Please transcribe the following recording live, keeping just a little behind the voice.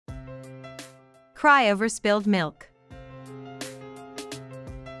Cry over spilled milk.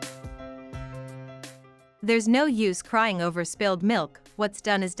 There's no use crying over spilled milk. What's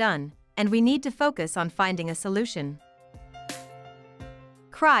done is done, and we need to focus on finding a solution.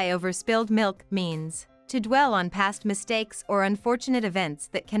 Cry over spilled milk means to dwell on past mistakes or unfortunate events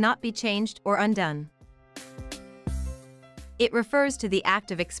that cannot be changed or undone. It refers to the act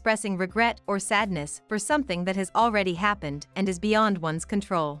of expressing regret or sadness for something that has already happened and is beyond one's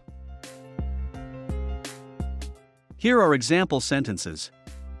control. Here are example sentences.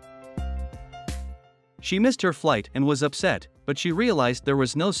 She missed her flight and was upset, but she realized there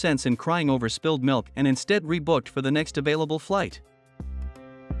was no sense in crying over spilled milk and instead rebooked for the next available flight.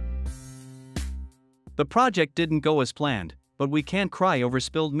 The project didn't go as planned, but we can't cry over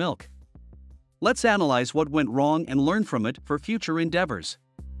spilled milk. Let's analyze what went wrong and learn from it for future endeavors.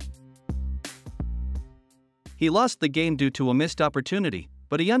 He lost the game due to a missed opportunity,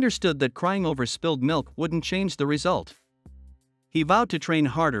 but he understood that crying over spilled milk wouldn't change the result. He vowed to train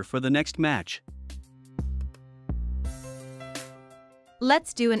harder for the next match.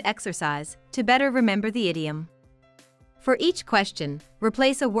 Let's do an exercise to better remember the idiom. For each question,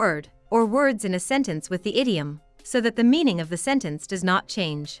 replace a word or words in a sentence with the idiom, so that the meaning of the sentence does not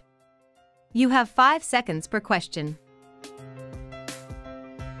change. You have 5 seconds per question.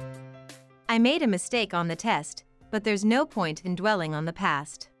 I made a mistake on the test, but there's no point in dwelling on the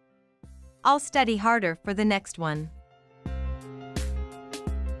past. I'll study harder for the next one.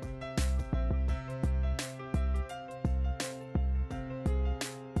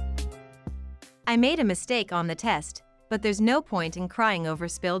 I made a mistake on the test, but there's no point in crying over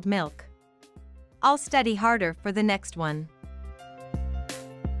spilled milk. I'll study harder for the next one.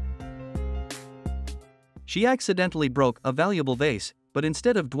 She accidentally broke a valuable vase, but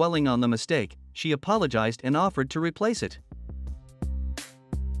instead of dwelling on the mistake, she apologized and offered to replace it.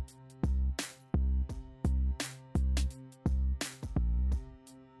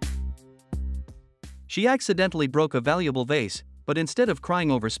 She accidentally broke a valuable vase, but instead of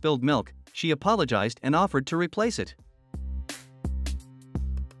crying over spilled milk, she apologized and offered to replace it.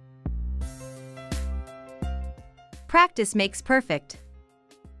 Practice makes perfect.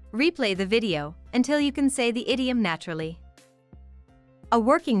 Replay the video until you can say the idiom naturally. A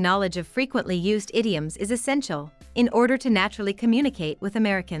working knowledge of frequently used idioms is essential in order to naturally communicate with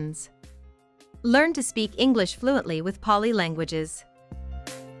Americans. Learn to speak English fluently with poly languages.